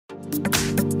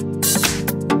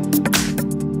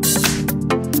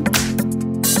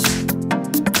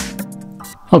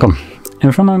Welcome,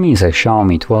 in front of me is a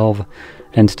Xiaomi 12,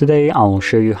 and today I'll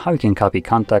show you how you can copy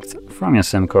contacts from your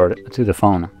SIM card to the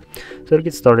phone. So to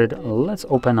get started, let's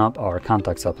open up our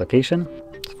contacts application.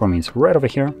 For me it's right over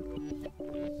here.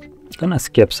 Gonna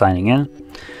skip signing in,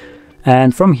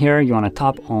 and from here you want to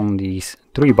tap on these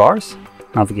three bars,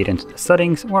 navigate into the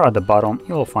settings, where at the bottom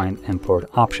you will find import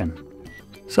option.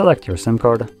 Select your SIM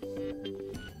card,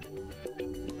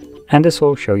 and this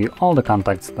will show you all the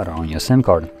contacts that are on your SIM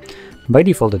card. By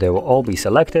default they will all be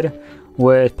selected,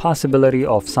 with possibility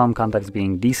of some contacts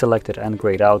being deselected and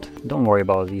grayed out. Don't worry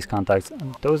about these contacts,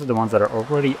 those are the ones that are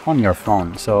already on your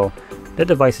phone, so the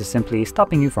device is simply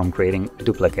stopping you from creating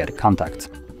duplicate contacts.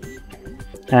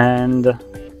 And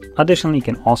additionally, you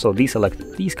can also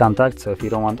deselect these contacts, so if you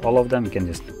don't want all of them, you can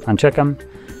just uncheck them,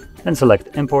 then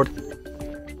select import.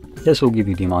 This will give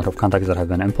you the amount of contacts that have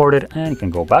been imported, and you can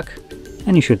go back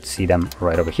and you should see them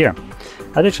right over here.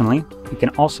 Additionally, you can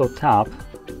also tap,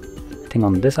 I think,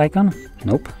 on this icon.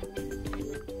 Nope.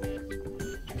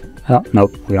 Oh,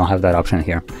 nope, we don't have that option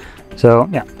here. So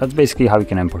yeah, that's basically how you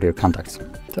can import your contacts.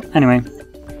 So anyway,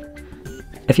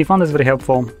 if you found this very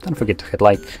helpful, don't forget to hit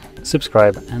like,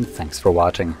 subscribe, and thanks for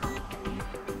watching.